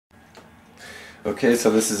Okay, so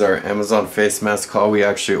this is our Amazon face mask haul. We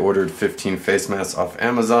actually ordered 15 face masks off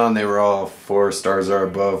Amazon. They were all 4 stars or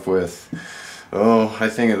above with, I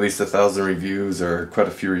think at least 1,000 reviews or quite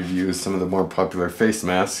a few reviews, some of the more popular face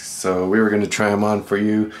masks. So we were going to try them on for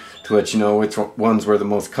you to let you know which ones were the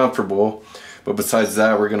most comfortable. But besides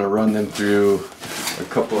that, we're going to run them through a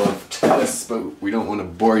couple of tests, but we don't want to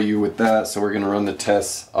bore you with that. So we're going to run the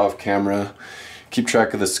tests off camera, keep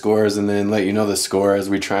track of the scores, and then let you know the score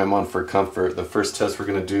as we try them on for comfort. The first test we're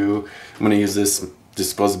going to do, I'm going to use this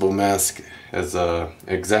disposable mask as an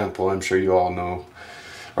example. I'm sure you all know,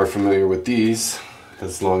 are familiar with these,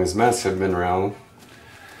 as long as masks have been around.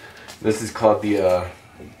 This is called the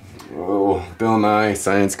Bill Nye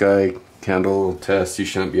Science Guy candle test. You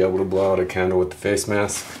shouldn't be able to blow out a candle with the face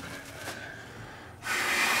mask.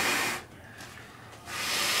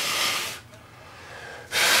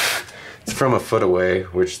 From a foot away,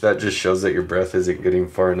 which that just shows that your breath isn't getting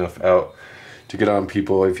far enough out to get on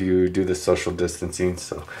people if you do the social distancing.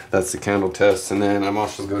 So that's the candle test. And then I'm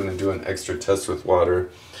also going to do an extra test with water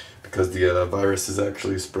because the virus is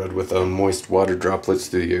actually spread with moist water droplets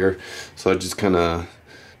through the air. So I just kind of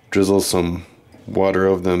drizzle some water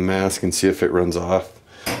over the mask and see if it runs off.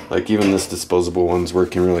 Like even this disposable one's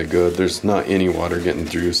working really good. There's not any water getting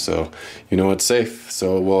through, so you know it's safe.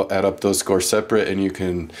 So we'll add up those scores separate and you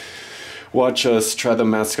can watch us try the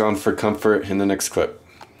mask on for comfort in the next clip.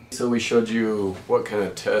 So we showed you what kind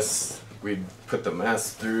of tests we'd put the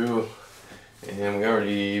mask through, and we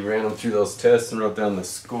already ran them through those tests and wrote down the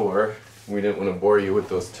score. We didn't want to bore you with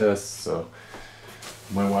those tests, so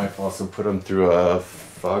my wife also put them through a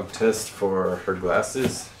fog test for her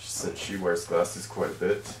glasses, since she wears glasses quite a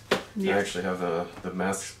bit. Yeah. I actually have the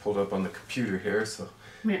masks pulled up on the computer here, so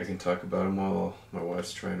I can talk about them while my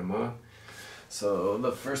wife's trying them on. So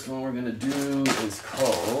the first one we're going to do is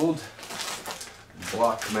called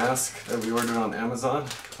Block Mask that we ordered on Amazon.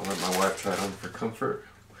 I'll let my wife try it on for comfort.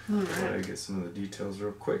 Alright. I get some of the details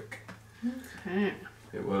real quick. Okay.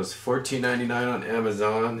 It was $14.99 on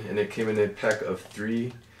Amazon and it came in a pack of 3.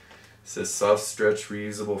 It says soft stretch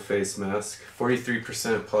reusable face mask, 43%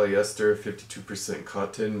 polyester, 52%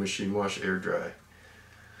 cotton, machine wash, air dry.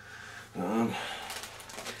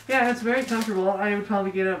 Yeah, it's very comfortable. I would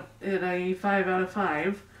probably get it a 5 out of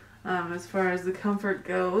 5 as far as the comfort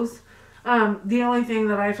goes. The only thing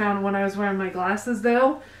that I found when I was wearing my glasses,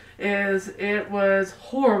 though, is it was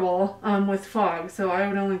horrible with fog. So I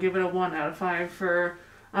would only give it a 1 out of 5 for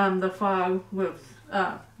the fog with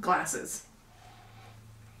glasses.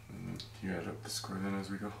 You add up the score then as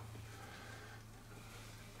we go.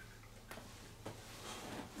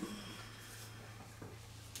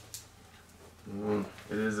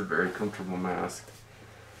 It is a very comfortable mask.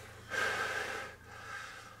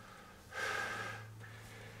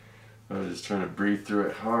 I was just trying to breathe through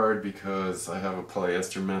it hard because I have a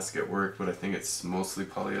polyester mask at work, but I think it's mostly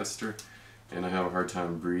polyester, and I have a hard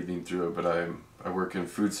time breathing through it. But I work in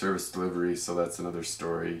food service delivery, so that's another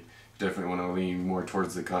story. Definitely want to lean more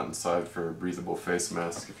towards the cotton side for a breathable face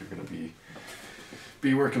mask if you're going to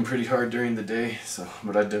be working pretty hard during the day. So,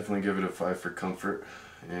 but I'd definitely give it a 5 for comfort.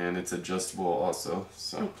 And it's adjustable also,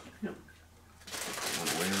 so yep.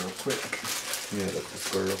 I'll weigh real quick. Yeah, that's the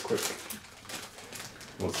score real quick.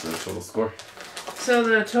 What's the total score? So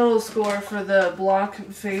the total score for the Block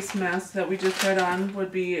face mask that we just tried on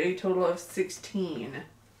would be a total of 16.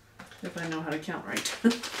 If I know how to count right.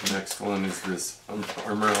 The next one is this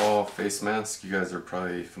Armor All face mask. You guys are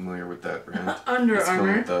probably familiar with that brand. Under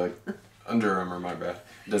Armour. Under Armour, my bad.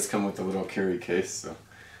 It does come with a little carry case, so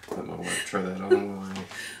let my wife try that on while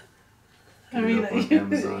I mean,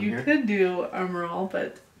 you could do Armor All,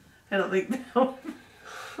 but I don't think that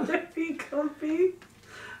would be comfy. It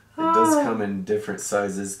does come in different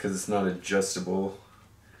sizes because it's not adjustable.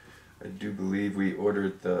 I do believe we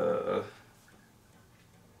ordered the...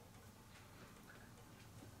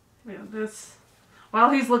 Yeah, this...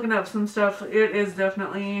 While he's looking up some stuff, it is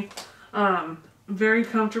definitely very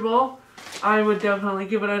comfortable. I would definitely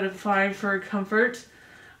give it a 5 for comfort.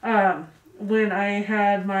 When I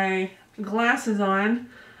had my glasses on,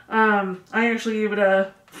 I actually gave it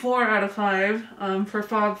a 4 out of 5 for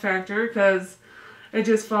fog factor because it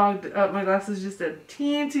just fogged up my glasses just a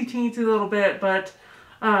teensy little bit, but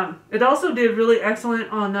it also did really excellent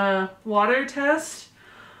on the water test.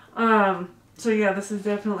 So yeah, this is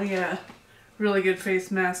definitely a really good face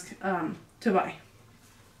mask to buy.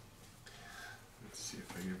 Let's see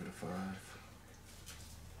if I give it a 5.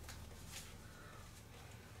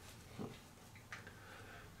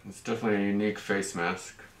 It's definitely a unique face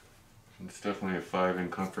mask. It's definitely a 5 in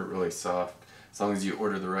comfort, really soft. As long as you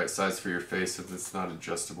order the right size for your face, it's not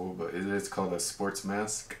adjustable, but it is called a sports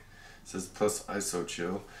mask. says plus ISO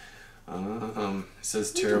chill. It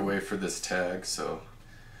says tear away for this tag, so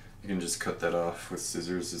you can just cut that off with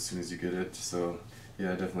scissors as soon as you get it. So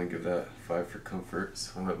yeah, I definitely give that 5 for comfort.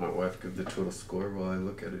 So I'll let my wife give the total score while I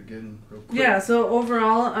look at it again real quick. Yeah, so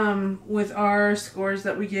overall, with our scores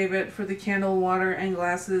that we gave it for the candle, water, and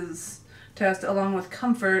glasses test, along with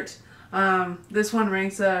comfort, this one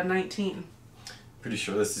ranks 19. Pretty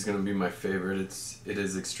sure this is going to be my favorite. It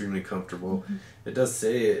is extremely comfortable. It does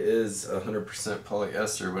say it is 100%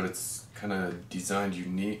 polyester, but it's kind of designed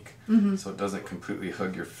unique, so it doesn't completely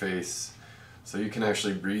hug your face. So you can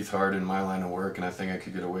actually breathe hard in my line of work, and I think I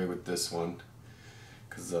could get away with this one,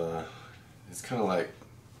 because it's kind of like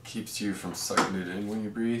keeps you from sucking it in when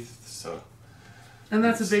you breathe. So, and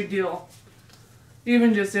that's a big deal,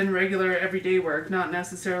 even just in regular everyday work, not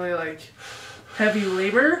necessarily like heavy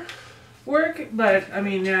labor work, but I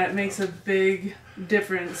mean, yeah, it makes a big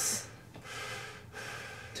difference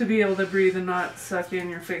to be able to breathe and not suck in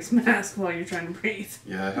your face mask while you're trying to breathe.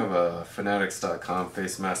 Yeah, I have a Fanatics.com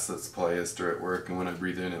face mask that's polyester at work, and when I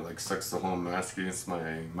breathe in, it like sucks the whole mask against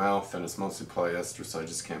my mouth, and it's mostly polyester, so I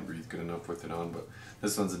just can't breathe good enough with it on. But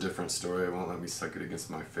this one's a different story. It won't let me suck it against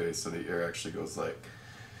my face, so the air actually goes like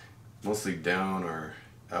mostly down or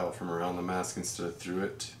out from around the mask instead of through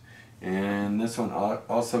it. And this one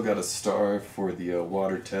also got a star for the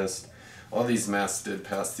water test. All these masks did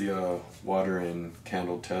pass the water and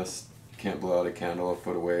candle test. You can't blow out a candle a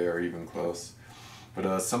foot away or even close.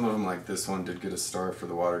 But some of them, like this one, did get a star for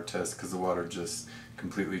the water test because the water just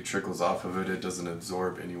completely trickles off of it. It doesn't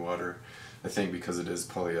absorb any water, I think, because it is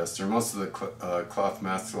polyester. Most of the cloth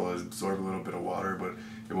masks will absorb a little bit of water, but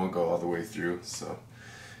it won't go all the way through. So,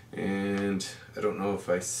 and I don't know if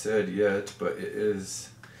I said yet, but it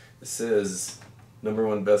says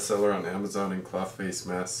 #1 bestseller on Amazon in cloth face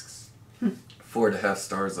masks. 4.5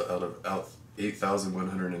 stars out of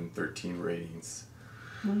 8,113 ratings.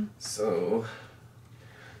 So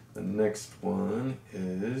the next one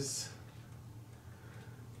is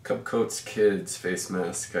Cupcoats Kids face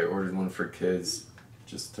mask. I ordered one for kids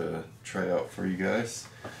just to try out for you guys.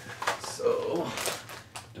 So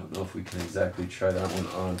don't know if we can exactly try that one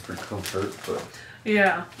on for comfort, but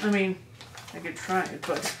yeah, I mean, I could try it,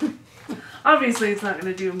 but obviously it's not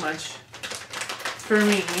going to do much for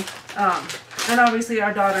me. And obviously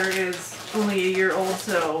our daughter is only a year old,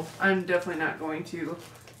 so I'm definitely not going to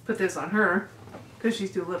put this on her because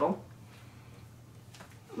she's too little.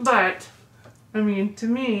 But, I mean, to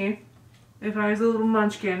me, if I was a little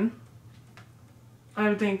munchkin, I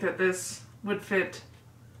would think that this would fit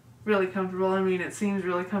really comfortable. I mean, it seems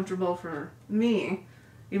really comfortable for me,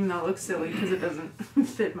 even though it looks silly because it doesn't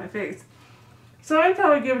fit my face. So I'd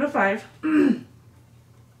probably give it a 5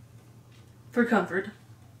 for comfort.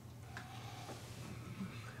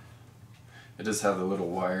 it does have the little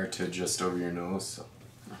wire to adjust over your nose, so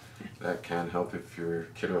that can help if your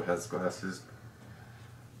kiddo has glasses.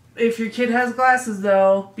 If your kid has glasses,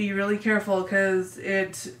 though, be really careful because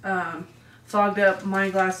it fogged up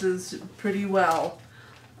my glasses pretty well.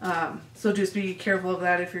 So just be careful of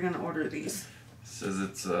that if you're going to order these. It says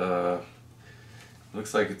it's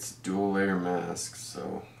looks like it's dual layer mask.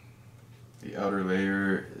 So the outer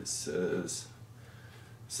layer, it says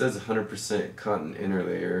 100% cotton inner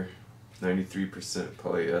layer, 93%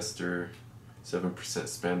 polyester, 7%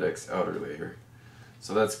 spandex outer layer.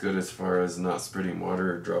 So that's good as far as not spreading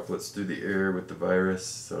water or droplets through the air with the virus,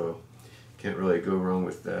 so can't really go wrong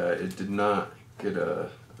with that. It did not get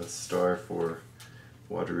a star for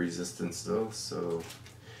water resistance though, so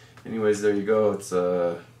anyways, there you go. It's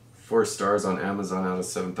 4 stars on Amazon out of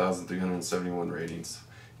 7,371 ratings.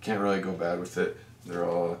 Can't really go bad with it. They're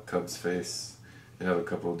all Cubs face. They have a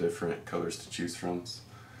couple of different colors to choose from.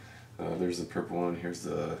 There's the purple one. Here's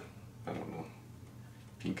the, I don't know,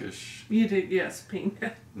 pinkish. You did, yes, pink.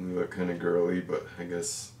 They look kind of girly, but I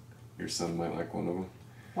guess your son might like one of them.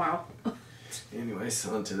 Wow. Anyways,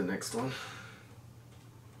 on to the next one.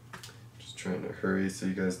 Just trying to hurry so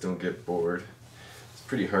you guys don't get bored. It's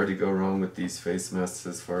pretty hard to go wrong with these face masks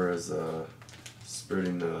as far as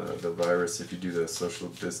spreading the virus if you do the social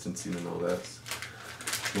distancing and all that.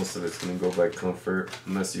 Most of it's going to go by comfort,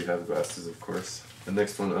 unless you have glasses, of course. The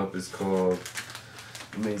next one up is called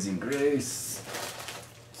Amazing Grace.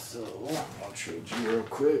 So, I'll trade you real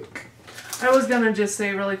quick. I was gonna just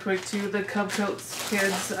say really quick too, the Cupcoats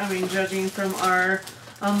Kids, I mean, judging from our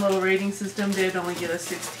little rating system, did only get a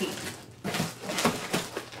 16.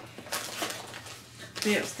 But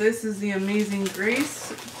yes, this is the Amazing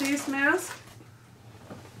Grace face mask.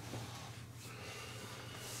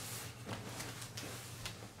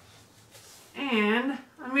 And,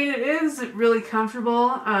 I mean, it is really comfortable.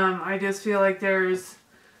 I just feel like there's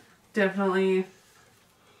definitely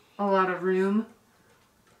a lot of room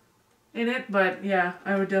in it, but yeah,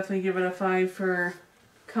 I would definitely give it a 5 for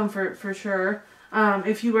comfort for sure.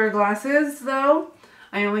 If you wear glasses though,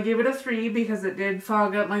 I only gave it a 3 because it did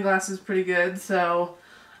fog up my glasses pretty good, so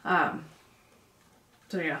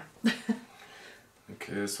yeah.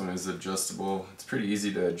 Okay, this one is adjustable. It's pretty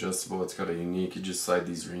easy to adjustable. It's got a unique, you just slide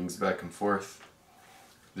these rings back and forth.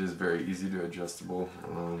 It is very easy to adjustable.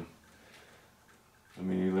 I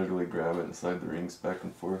mean, you literally grab it and slide the rings back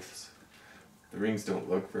and forth. The rings don't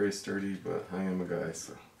look very sturdy, but I am a guy,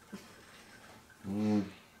 so.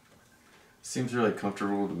 Seems really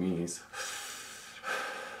comfortable to me. So.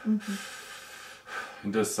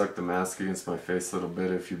 It does suck the mask against my face a little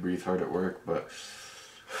bit if you breathe hard at work, but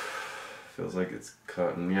feels like it's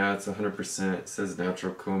cotton. Yeah, it's 100%. It says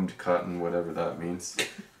natural combed cotton, whatever that means.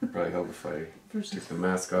 It'd probably help if I took the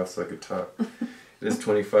mask off so I could talk. It is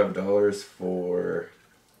 $25 for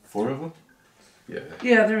 4 of them? Yeah.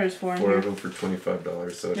 Yeah, there is 4 in Four here. of them for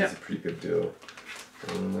 $25, so it is a pretty good deal.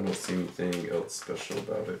 I don't see anything else special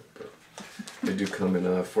about it, but they do come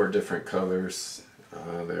in 4 different colors.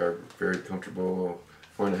 They are very comfortable.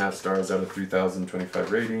 4.5 stars out of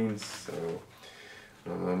 3,025 ratings. So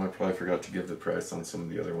I probably forgot to give the price on some of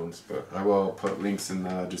the other ones, but I will put links in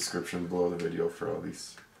the description below the video for all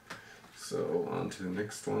these. So on to the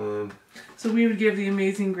next one. So we would give the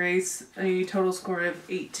Amazing Grace a total score of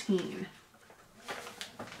 18.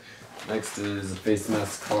 Next is a face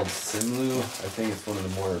mask called Simlu. I think it's one of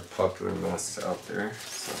the more popular masks out there.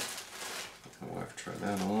 So my wife tried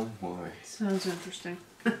that on. Why? Sounds interesting.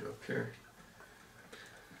 Up here.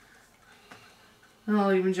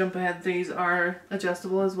 I'll even jump ahead. These are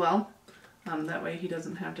adjustable as well. That way he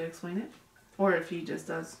doesn't have to explain it. Or if he just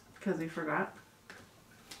does because he forgot.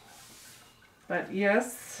 But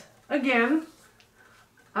yes, again,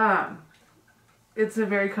 it's a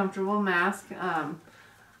very comfortable mask.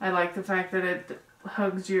 I like the fact that it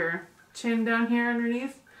hugs your chin down here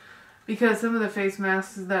underneath, because some of the face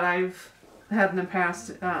masks that I've had in the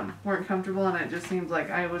past weren't comfortable, and it just seems like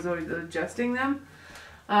I was always adjusting them.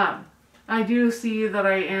 I do see that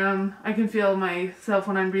I can feel myself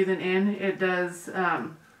when I'm breathing in. It does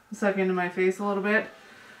suck into my face a little bit.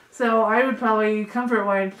 So I would probably,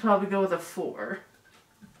 comfort-wise, probably go with a 4.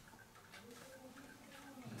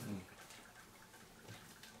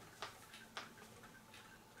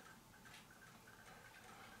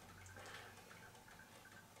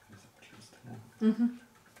 Mm-hmm.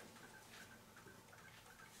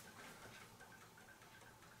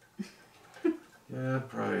 Yeah,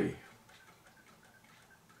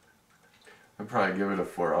 I'd probably give it a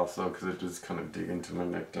 4 also, because it does kind of dig into my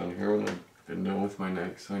neck down here when I'm been done with my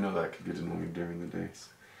neck, so I know that could get annoying during the day. So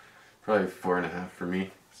probably 4.5 for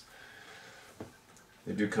me.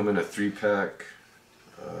 They do come in a 3-pack,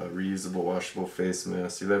 reusable, washable face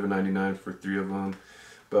mask. $11.99 for 3 of them.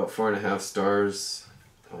 About 4.5 stars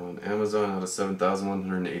on Amazon out of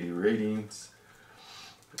 7,180 ratings.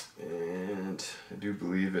 And I do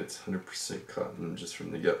believe it's 100% cotton, just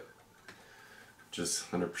from the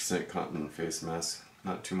just 100% cotton face mask.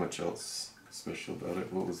 Not too much else special about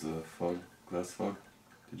it. What was the fog? Glass fog?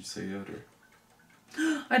 Did you say yet, or?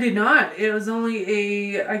 I did not. It was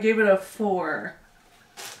only I gave it a 4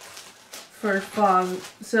 for fog.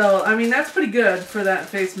 So, I mean, that's pretty good for that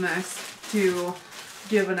face mask to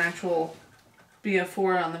give an actual, be a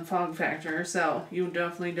 4 on the fog factor. So, you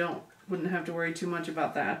definitely wouldn't have to worry too much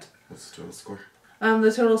about that. What's the total score?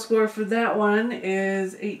 The total score for that one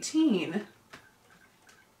is 18.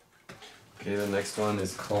 Okay, the next one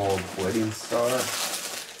is called Wedding Star.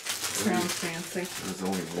 Sounds fancy. There's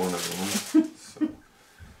only one of them. So.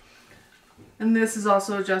 And this is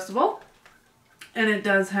also adjustable. And it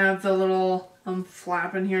does have the little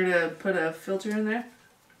flap in here to put a filter in there.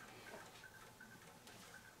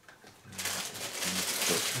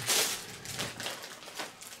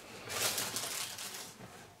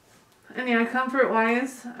 And yeah, comfort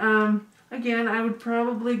wise, again, I'd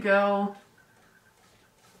probably go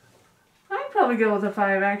with a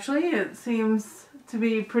 5 actually. It seems to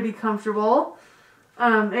be pretty comfortable.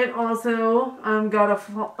 It also got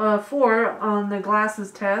a 4 on the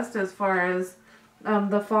glasses test as far as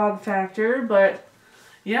the fog factor, but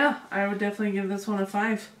yeah, I would definitely give this one a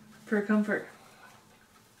 5 for comfort.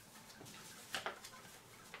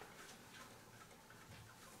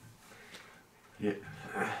 Yeah.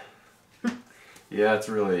 Yeah, it's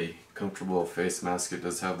a really comfortable face mask. It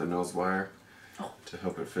does have the nose wire to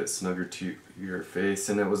help it fit snugger to your face,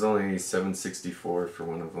 and it was only $7.64 for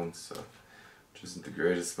one of them, so which isn't the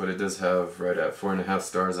greatest, but it does have right at 4.5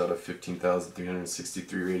 stars out of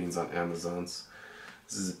 15,363 ratings on Amazon's.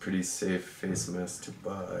 This is a pretty safe face mask to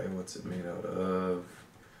buy. What's it made out of?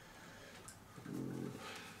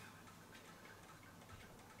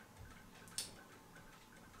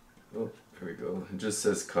 Oh, there we go. It just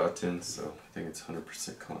says cotton, so I think it's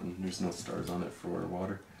 100% cotton. There's no stars on it for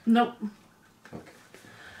water. Nope. Okay.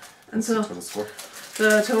 And What's so the total score?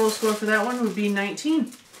 the total score for that one would be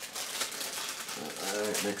 19.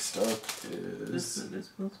 Alright, next up is...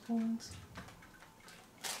 disposable ones.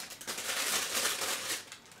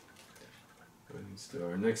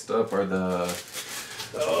 Next up are the...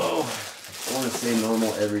 I want to say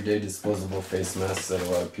normal everyday disposable face masks that a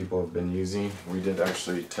lot of people have been using. We did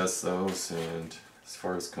actually test those, and as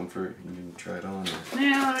far as comfort, you can try it on.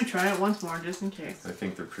 Yeah, let me try it once more just in case. I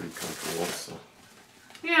think they're pretty comfortable, so...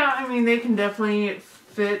 Yeah, I mean, they can definitely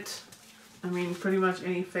fit, I mean, pretty much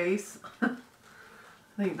any face. I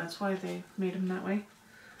think that's why they made them that way.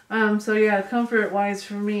 So yeah, comfort-wise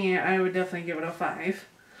for me, I would definitely give it a 5.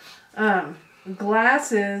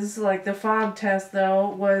 Glasses, like the fog test though,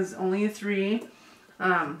 was only a 3.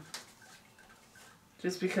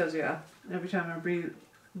 Just because, yeah, every time I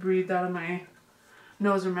breathed out of my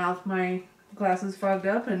nose or mouth, my glasses fogged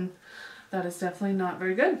up, and that is definitely not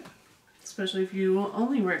very good. Especially if you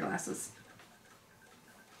only wear glasses.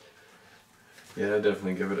 Yeah, I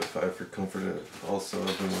definitely give it a 5 for comfort. Also,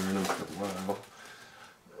 I've been wearing them for a while.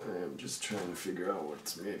 I'm just trying to figure out what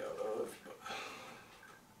it's made out of. But I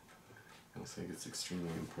don't think it's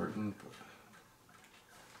extremely important. But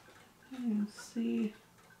Let's see.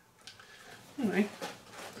 Anyway,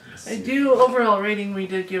 I do overall rating. We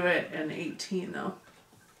did give it an 18 though.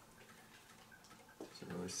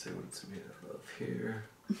 Doesn't really say what it's made out of here.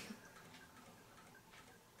 It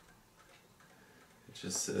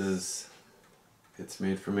just says it's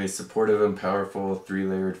made from a supportive and powerful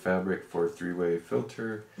 3-layered fabric for 3-way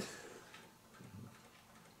filter.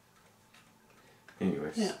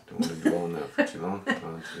 Anyways, yeah. Don't want to dwell on that for too long.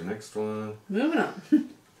 On to the next one. Moving on.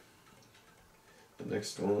 The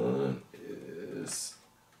next one is,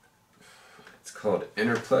 it's called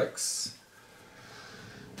Interplex.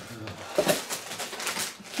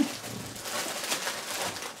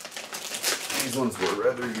 These ones were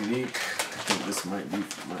rather unique. I think this might be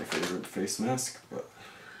my favorite face mask, but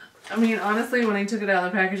I mean, honestly, when I took it out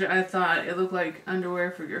of the package, I thought it looked like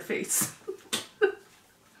underwear for your face.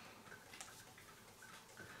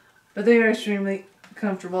 But they are extremely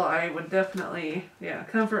comfortable. I would definitely, yeah,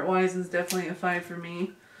 comfort-wise is definitely a 5 for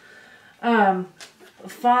me.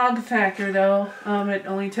 Fog factor, though, it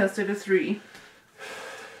only tested a 3.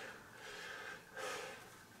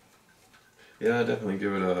 yeah, I definitely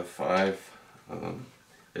give it a 5.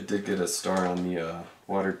 It did get a star on the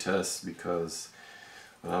water test because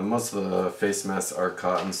most of the face masks are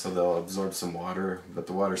cotton, so they'll absorb some water, but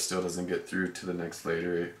the water still doesn't get through to the next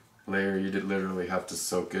layer. You did literally have to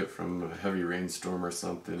soak it from a heavy rainstorm or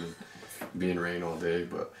something, be in rain all day.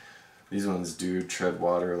 But these ones do tread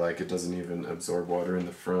water, like it doesn't even absorb water in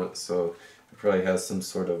the front, so it probably has some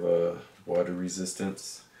sort of a water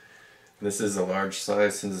resistance. This is a large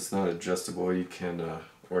size. Since it's not adjustable, you can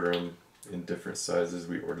order them in different sizes.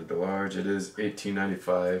 We ordered the large. It is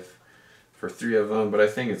 $18.95 for 3 of them, but I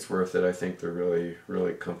think it's worth it. I think they're really,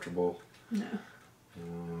 really comfortable. Yeah.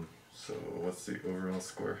 So what's the overall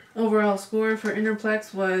score? Overall score for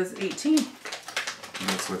Interplex was 18. And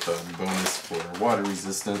that's with a bonus for water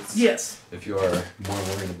resistance. Yes. If you are more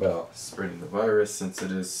worried about spreading the virus, since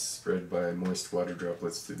it is spread by moist water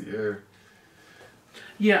droplets through the air.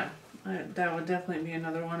 Yeah, that would definitely be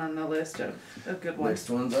another one on the list of good ones. Next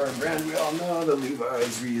ones are a brand we all know, the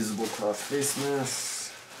Levi's reusable cloth face masks.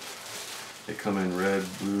 They come in red,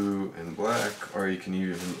 blue, and black, or you can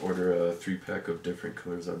even order a 3-pack of different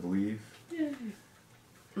colors, I believe. Yay.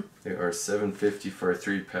 They are $7.50 for a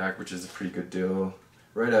 3-pack, which is a pretty good deal.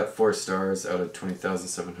 Right at 4 stars out of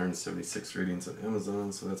 20,776 ratings on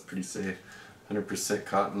Amazon, so that's pretty safe. 100%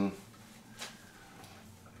 cotton.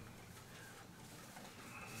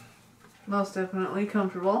 Most definitely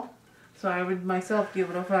comfortable. So I would myself give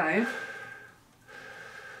it a 5.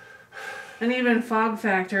 And even fog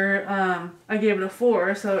factor, I gave it a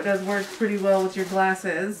 4, so it does work pretty well with your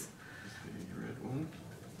glasses. The red one.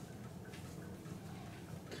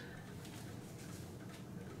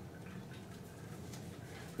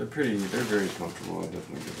 They're very comfortable. I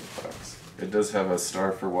definitely give it a 5. It does have a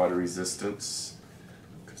star for water resistance,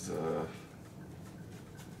 because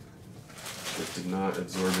it did not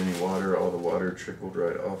absorb any water. All the water trickled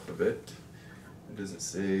right off of it. It doesn't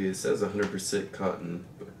say, it says 100% cotton,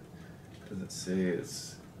 but it doesn't say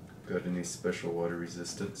it's got any special water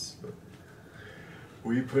resistance. But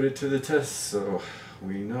we put it to the test, so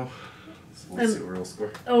we know. So what's the overall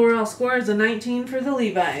score? Overall score is a 19 for the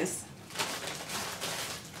Levi's.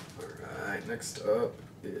 Alright, next up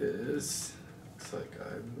is, looks like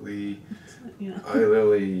Yeah.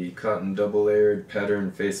 iLily cotton double layered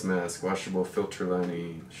pattern face mask, washable filter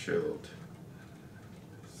lining shield.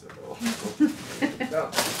 So,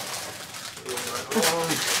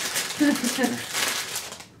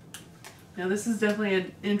 Now this is definitely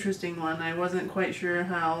an interesting one. I wasn't quite sure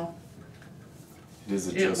how it is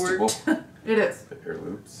it adjustable. worked. It is. The air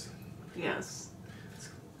loops. Yes.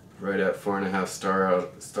 Right at 4.5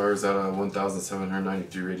 stars out of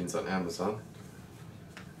 1,793 ratings on Amazon.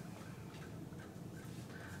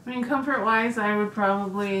 I mean, comfort-wise, I would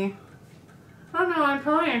probably... I don't know, I'd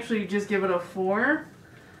probably actually just give it a 4.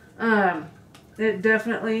 It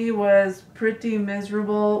definitely was pretty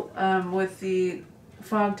miserable with the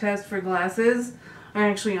fog test for glasses. I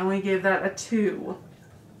actually only gave that a 2.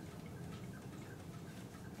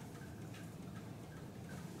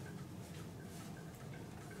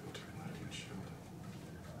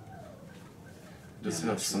 Does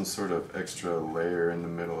have some sort of extra layer in the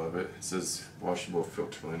middle of it. It says washable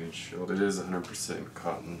filter lining shield. It is 100%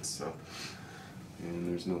 cotton, so, and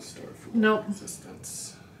there's no star for Nope.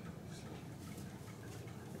 resistance.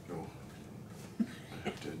 So, I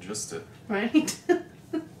have to adjust it. Right?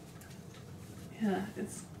 Yeah,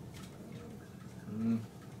 it's...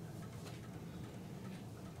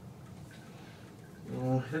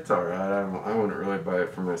 Well, it's alright. I wouldn't really buy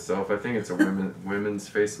it for myself. I think it's a women's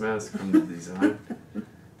face mask from the design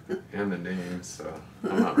and the name, so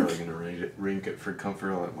I'm not really going to rank it for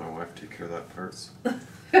comfort. I'll let my wife take care of that part.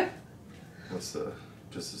 What's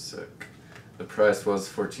just a sec. The price was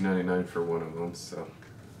 $14.99 for one of them, so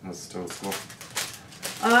what's the total score?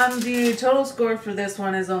 The total score for this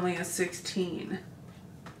one is only a 16.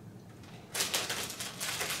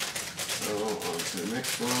 So on to the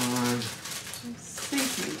next one.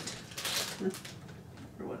 Safe mate.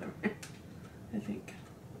 Or whatever. I think.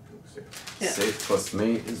 Yeah. Safe Plus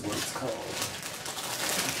Mate is what it's called.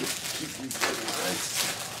 Keep these organized.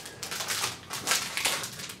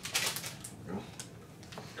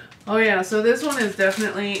 Oh yeah, so this one is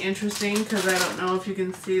definitely interesting because I don't know if you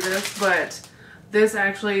can see this, but this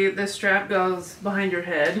strap goes behind your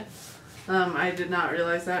head. I did not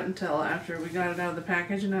realize that until after we got it out of the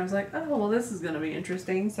package, and I was like, oh, well, this is going to be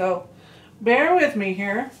interesting. So bear with me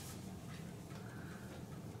here.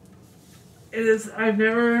 I've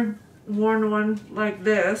never worn one like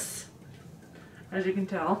this, as you can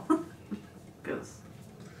tell, because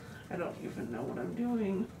I don't even know what I'm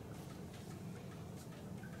doing.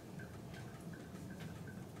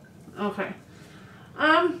 Okay.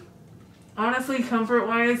 Honestly,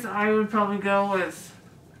 comfort-wise, I would probably go with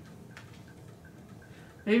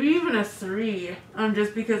maybe even a 3.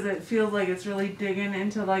 Just because it feels like it's really digging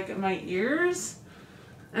into like my ears,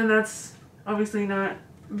 and that's obviously not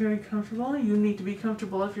very comfortable. You need to be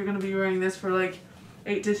comfortable if you're going to be wearing this for like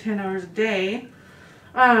 8 to 10 hours a day.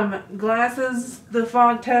 Glasses, the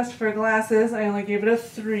fog test for glasses, I only gave it a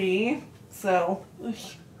 3. So,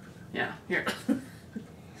 yeah, here.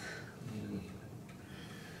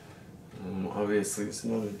 Obviously it's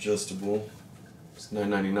not adjustable. It's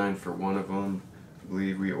 $9.99 for one of them. I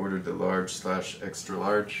believe we ordered the large/extra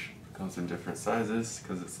large. Comes in different sizes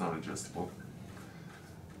because it's not adjustable.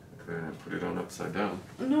 I didn't put it on upside down.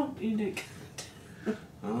 No, you did.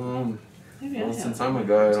 Maybe well, since I'm a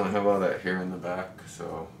guy, I don't have all that hair in the back,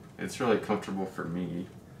 so it's really comfortable for me.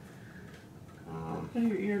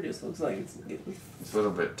 Your ear just looks like it's a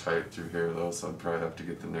little bit tight through here though, so I'd probably have to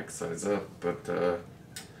get the next size up, but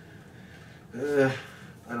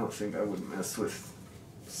I don't think I would mess with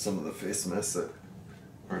some of the face masks that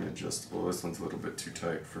aren't adjustable. This one's a little bit too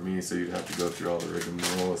tight for me, so you'd have to go through all the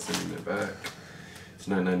rigmarole of sending it back. It's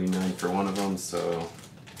 $9.99 for one of them, so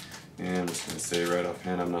yeah, I'm just going to say right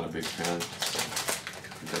offhand I'm not a big fan, so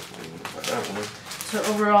I definitely wouldn't buy that one. So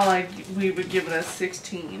overall, we would give it a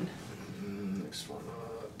 16. Next one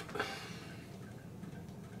up.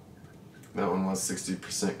 That one was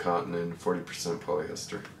 60% cotton and 40%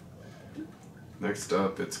 polyester. Next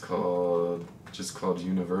up, it's just called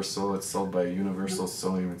Universal. It's sold by Universal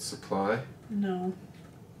Sewing and Supply. No.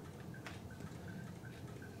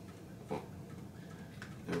 Oh,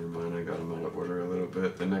 never mind, I got them out of order a little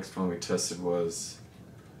bit. The next one we tested was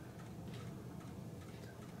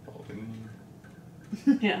Pauline.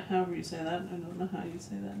 Yeah, however you say that. I don't know how you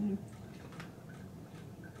say that name.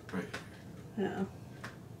 Right. Yeah.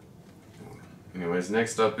 Anyways,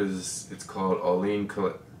 next up it's called Auline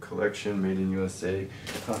Collection, made in USA,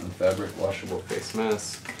 cotton fabric washable face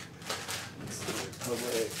mask. It's the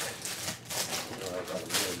Republic. I got a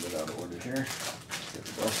little bit out of order here. There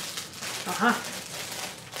we go. Aha.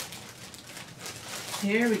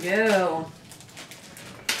 Here we go.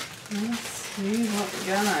 Let's see what we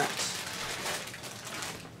got.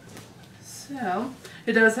 So,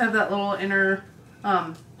 it does have that little inner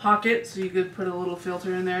pocket, so you could put a little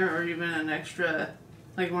filter in there, or even an extra,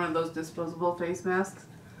 like one of those disposable face masks.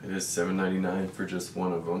 It is $7.99 for just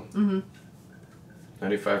one of them. Mm-hmm.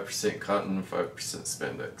 95% cotton, 5%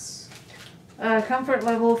 spandex. Comfort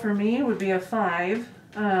level for me would be a 5.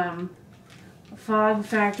 Fog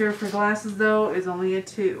factor for glasses, though, is only a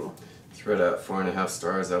 2. It's right at 4.5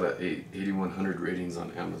 stars out of 8,100 ratings on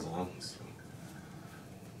Amazon. So.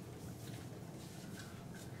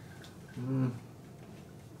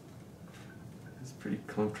 It's pretty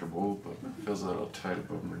comfortable, but it feels a little tight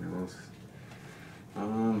above my nose.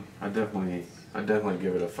 I definitely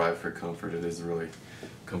give it a 5 for comfort. It is a really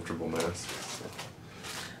comfortable mask.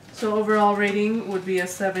 So overall rating would be a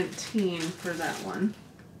 17 for that one.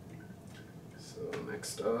 So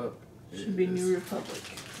next up should be New Republic.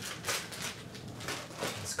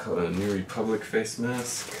 It's called a New Republic face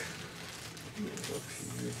mask.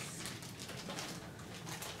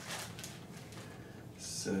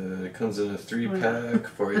 So it comes in a 3-pack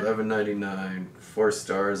for $11.99. 4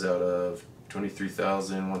 stars out of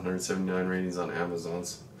 23,179 ratings on Amazon.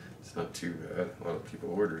 So it's not too bad. A lot of people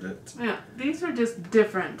ordered it. Yeah, these are just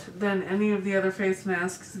different than any of the other face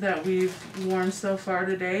masks that we've worn so far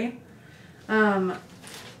today. I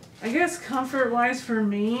guess comfort-wise for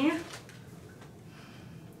me,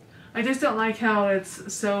 I just don't like how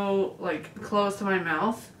it's so like close to my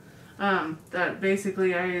mouth. That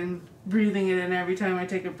basically I am breathing it in every time I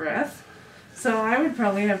take a breath. So I would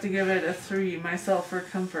probably have to give it a 3 myself for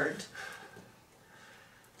comfort.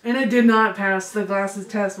 And it did not pass the glasses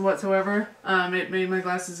test whatsoever. It made my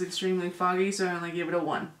glasses extremely foggy, so I only gave it a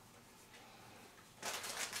 1.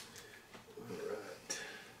 Alright.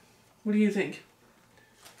 What do you think?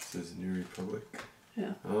 This is New Republic.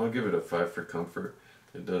 Yeah. I'll give it a 5 for comfort.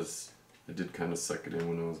 It did kind of suck it in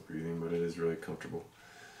when I was breathing, but it is really comfortable.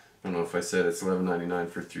 I don't know if I said it's $11.99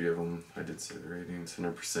 for 3 of them. I did say the rating. It's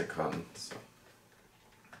 100% cotton.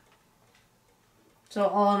 So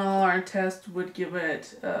all in all, our test would give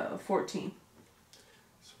it 14.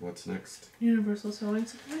 So what's next? Universal Sewing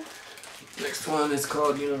Supply. Next one is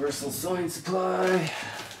called Universal Sewing Supply.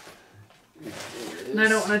 And I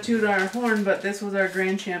don't want to toot our horn, but this was our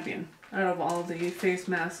grand champion out of all the face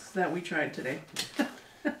masks that we tried today.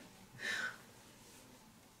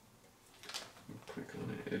 Click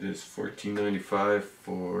on it. It is $14.95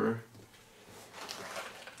 for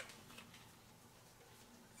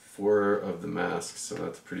 4 of the masks, so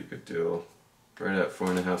that's a pretty good deal. Right at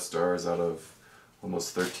 4.5 stars out of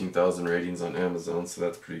almost 13,000 ratings on Amazon, so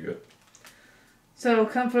that's pretty good. So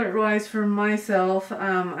comfort-wise for myself,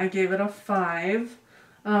 I gave it a 5.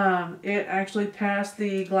 It actually passed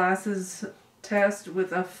the glasses test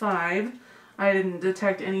with a 5. I didn't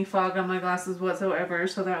detect any fog on my glasses whatsoever,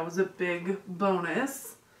 so that was a big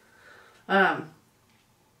bonus. Yeah,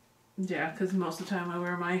 because most of the time I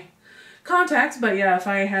wear my contacts, but yeah, if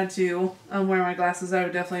I had to wear my glasses, I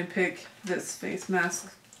would definitely pick this face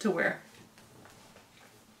mask to wear.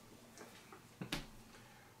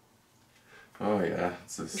 Oh yeah,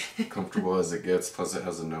 it's as comfortable as it gets, plus it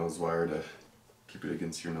has a nose wire to keep it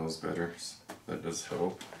against your nose better, so that does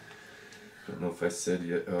help. I don't know if I said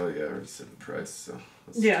yet. Oh yeah, I already said the price, so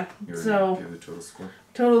yeah, so give the total score.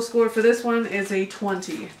 Total score for this one is a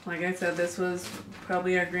 20. Like I said, this was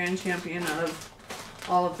probably our grand champion of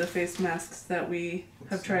all of the face masks that we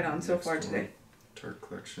have tried on so far today. Tarte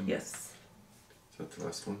Collection. Yes. Is that the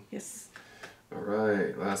last one? Yes.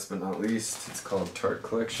 Alright, last but not least, it's called Tarte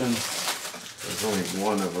Collection. There's only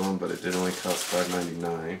one of them, but it did only cost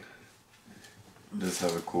 $5.99. It does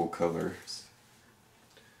have a cool color.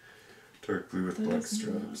 Dark blue with black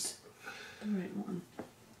stripes. The right one.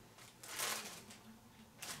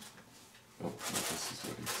 Oh, this is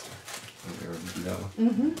what he said. Oh, they already do that one.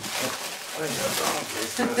 Mm-hmm.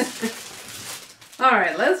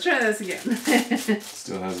 Alright, let's try this again.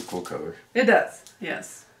 Still has a cool color. It does,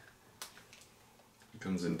 yes. It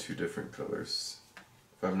comes in 2 different colors.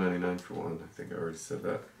 $5.99 for one. I think I already said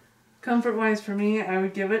that. Comfort-wise for me, I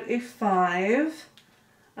would give it a 5.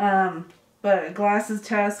 But glasses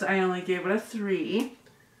test, I only gave it a 3. It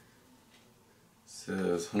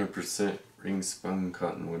says 100% ring spun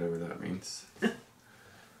cotton, whatever that means.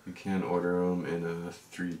 You can order them in a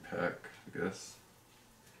 3-pack, I guess.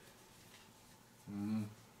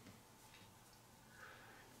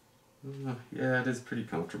 Yeah, it is pretty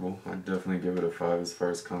comfortable. I'd definitely give it a 5 as far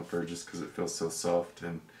as comfort, just because it feels so soft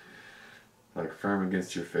and like firm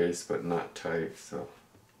against your face, but not tight. So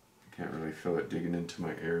I can't really feel it digging into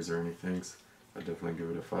my ears or anything, so I definitely give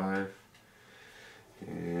it a 5.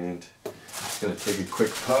 And just gonna take a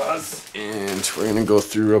quick pause, and we're gonna go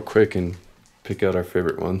through real quick and pick out our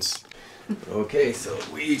favorite ones. Okay, so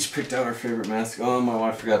we each picked out our favorite mask. Oh, my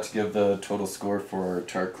wife forgot to give the total score for our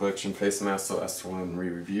Tarte Collection face mask, so that's the one we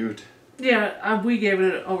reviewed. Yeah, we gave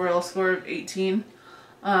it an overall score of 18.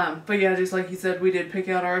 But yeah, just like you said, we did pick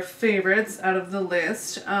out our favorites out of the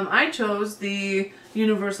list. I chose the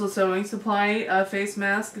Universal Sewing Supply face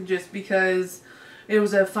mask just because it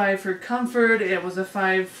was a 5 for comfort, it was a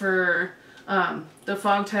 5 for the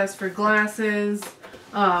fog test for glasses,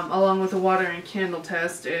 along with the water and candle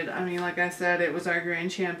test. I mean, like I said, it was our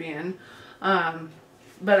grand champion.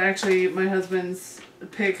 But actually, my husband's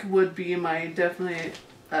pick would be my definitely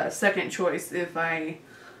second choice if I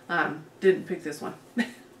didn't pick this one.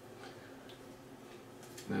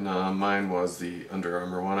 And mine was the Under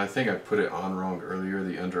Armour one. I think I put it on wrong earlier.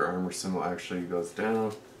 The Under Armour symbol actually goes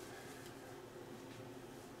down.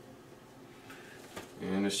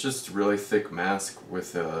 And it's just a really thick mask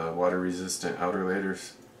with water resistant outer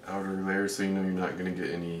layers, so you know you're not going to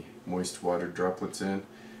get any moist water droplets in.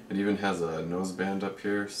 It even has a nose band up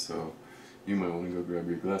here, so you might want to go grab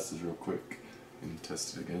your glasses real quick and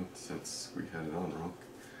test it again since we had it on wrong.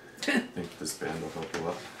 I think this band will help a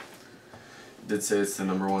lot. It did say it's the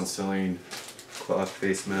 #1 selling cloth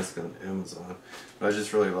face mask on Amazon, but I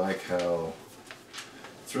just really like how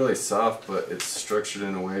it's really soft, but it's structured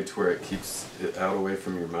in a way to where it keeps it out away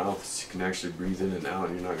from your mouth, so you can actually breathe in and out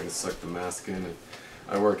and you're not going to suck the mask in. And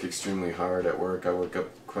I work extremely hard at work. I work up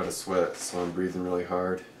quite a sweat, so I'm breathing really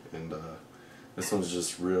hard, and this one's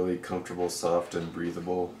just really comfortable, soft, and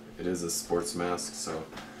breathable. It is a sports mask, so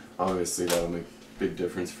obviously that'll make a big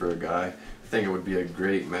difference for a guy. I think it would be a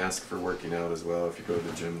great mask for working out as well if you go to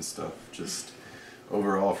the gym and stuff. Just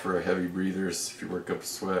overall for heavy breathers, if you work up a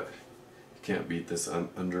sweat, you can't beat this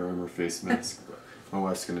Under Armour face mask. But my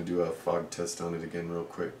wife's going to do a fog test on it again real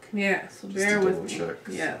quick. Yeah, so bear with me.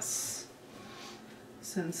 Yes.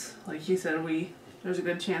 Since, like you said, there's a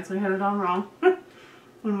good chance we had it on wrong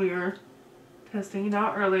when we were testing it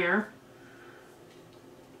out earlier.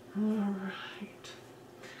 Alright.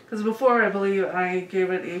 Because before, I believe I gave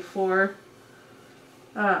it a 4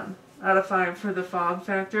 out of 5 for the fog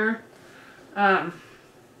factor.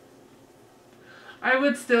 I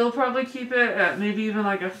would still probably keep it at maybe even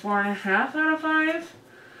like a 4.5 out of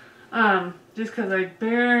 5. Just because I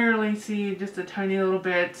barely see just a tiny little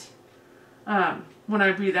bit when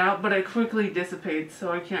I breathe out, but it quickly dissipates,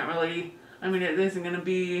 so I can't really, I mean, it isn't going to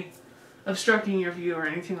be obstructing your view or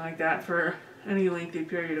anything like that for any lengthy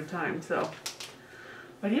period of time, so,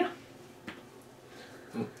 but yeah.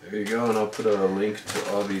 There you go, and I'll put a link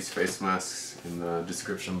to all these face masks in the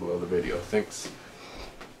description below the video. Thanks.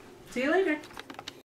 See you later.